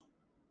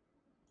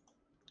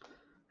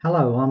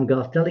Hello, I'm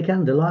Garth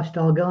Delican, the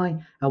lifestyle guy,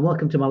 and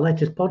welcome to my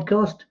latest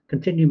podcast,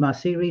 continuing my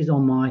series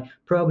on my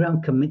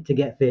program Commit to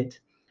Get Fit.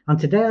 And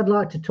today I'd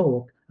like to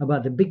talk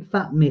about the big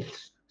fat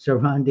myths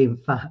surrounding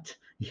fat.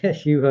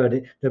 Yes, you heard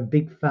it, the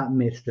big fat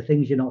myths, the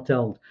things you're not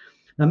told.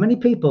 Now, many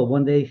people,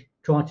 when they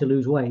try to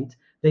lose weight,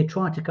 they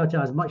try to cut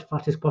out as much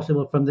fat as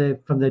possible from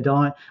their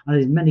diet and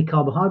as many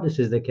carbohydrates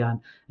as they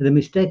can, in the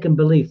mistaken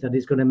belief that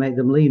it's going to make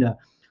them leaner.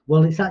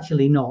 Well, it's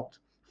actually not.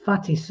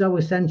 Fat is so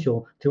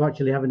essential to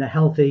actually having a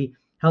healthy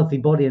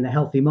body and a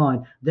healthy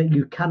mind that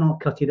you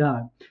cannot cut it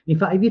out. In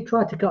fact, if you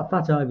try to cut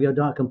fat out of your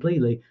diet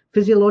completely,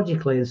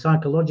 physiologically and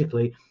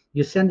psychologically,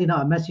 you're sending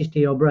out a message to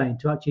your brain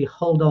to actually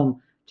hold on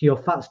to your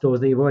fat stores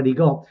that you've already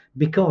got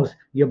because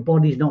your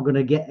body's not going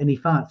to get any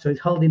fat. So it's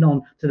holding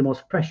on to the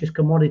most precious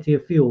commodity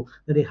of fuel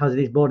that it has in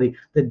its body,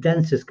 the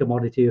densest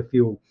commodity of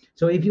fuel.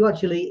 So if you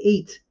actually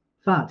eat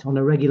fat on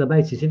a regular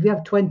basis, if you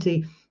have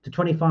 20 to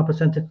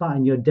 25% of fat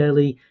in your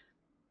daily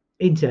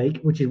intake,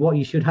 which is what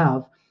you should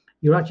have,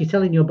 you're actually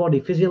telling your body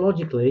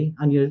physiologically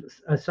and your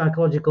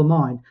psychological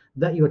mind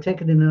that you're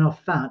taking in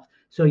enough fat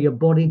so your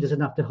body doesn't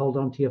have to hold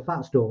on to your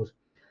fat stores.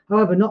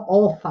 However, not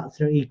all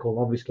fats are equal,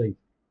 obviously.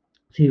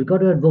 So you've got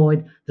to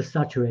avoid the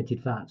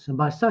saturated fats. And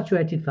by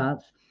saturated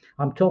fats,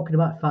 I'm talking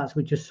about fats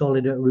which are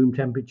solid at room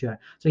temperature.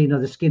 So,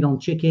 the skin on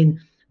chicken,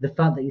 the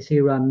fat that you see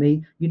around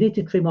meat, you need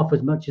to trim off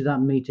as much of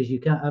that meat as you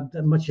can,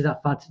 as much of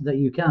that fat that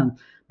you can.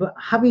 But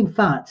having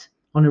fat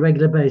on a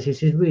regular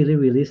basis is really,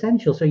 really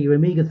essential. So your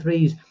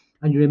omega-3s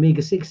and your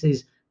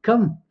omega-6s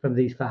come from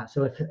these fats,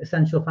 so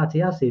essential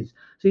fatty acids.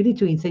 So you need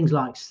to eat things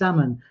like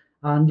salmon,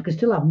 and you can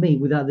still have meat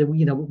without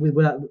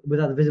without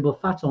the visible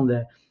fat on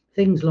there.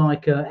 Things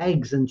like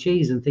eggs and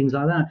cheese and things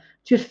like that.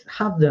 Just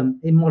have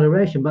them in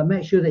moderation, but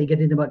make sure that you're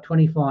getting about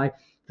 25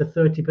 to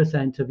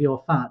 30% of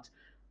your fat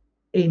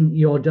in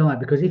your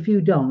diet, because if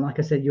you don't, like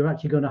I said, you're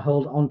actually going to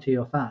hold on to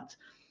your fat.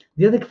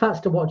 The other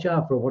fats to watch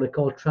out for are what are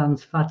called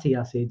trans fatty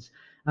acids,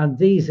 and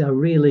these are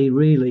really,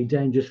 really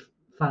dangerous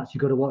fats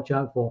you've got to watch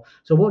out for.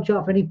 So watch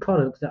out for any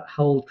products that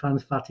hold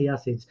trans fatty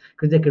acids,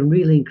 because they can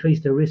really increase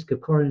the risk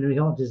of coronary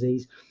heart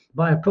disease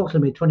by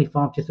approximately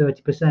 25 to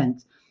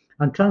 30%.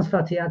 And trans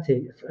fatty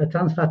acids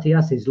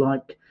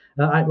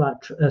act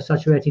like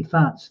saturated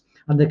fats,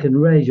 and they can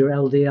raise your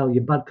LDL,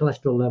 your bad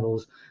cholesterol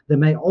levels. They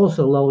may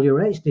also lower your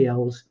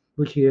HDLs,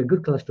 which are your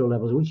good cholesterol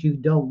levels, which you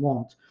don't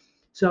want.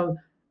 So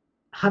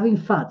having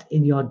fat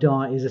in your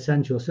diet is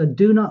essential. So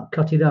do not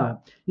cut it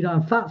out.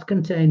 And fats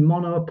contain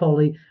mono,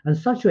 poly, and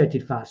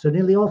saturated fats. So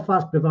nearly all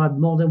fats provide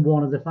more than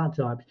one of the fat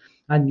types,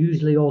 and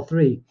usually all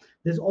three.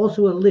 There's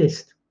also a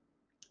list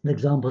of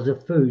examples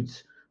of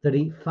foods that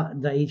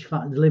each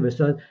fat delivers.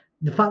 So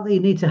the fat that you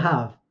need to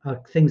have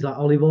are things like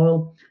olive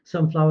oil,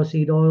 sunflower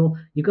seed oil.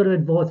 You've got to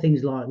avoid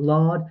things like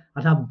lard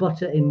and have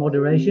butter in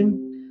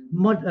moderation.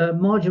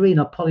 Margarine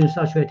or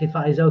polyunsaturated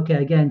fat is okay,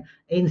 again,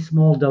 in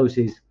small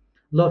doses.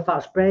 Low fat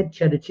spread,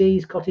 cheddar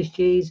cheese, cottage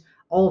cheese,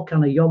 all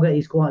kind of yogurt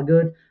is quite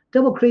good.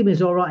 Double cream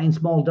is all right in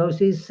small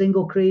doses.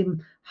 Single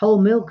cream, whole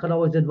milk, I'd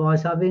always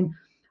advise having.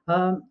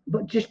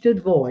 But just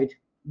avoid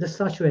the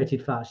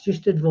saturated fats.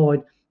 Just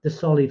avoid the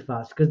solid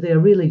fats, because they're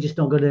really just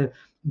not going to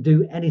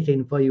do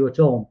anything for you at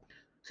all.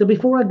 So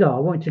before I go, I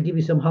want to give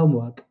you some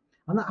homework.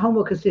 And that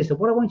homework consists of,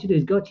 what I want you to do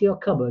is go to your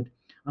cupboard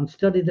and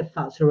study the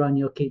fats around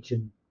your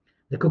kitchen,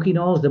 the cooking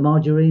oils, the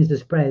margarines, the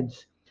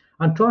spreads,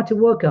 and try to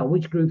work out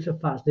which groups of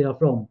fats they are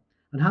from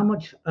and how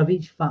much of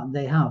each fat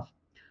they have.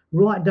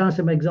 Write down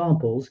some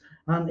examples,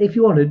 and if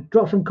you want to,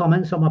 drop some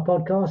comments on my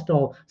podcast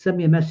or send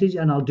me a message,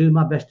 and I'll do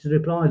my best to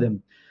reply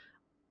them.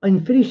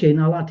 In finishing,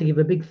 I'd like to give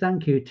a big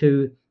thank you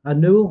to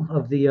Anul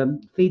of the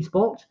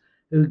FeedSpot,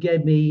 who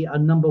gave me a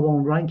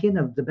 #1 ranking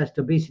of the best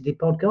obesity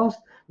podcast,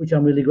 which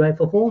I'm really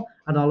grateful for.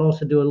 And I'll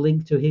also do a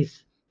link to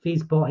his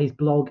FeedSpot, his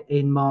blog,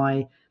 in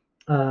my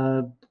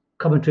uh,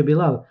 commentary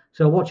below.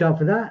 So watch out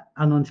for that.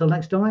 And until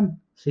next time,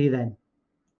 see you then.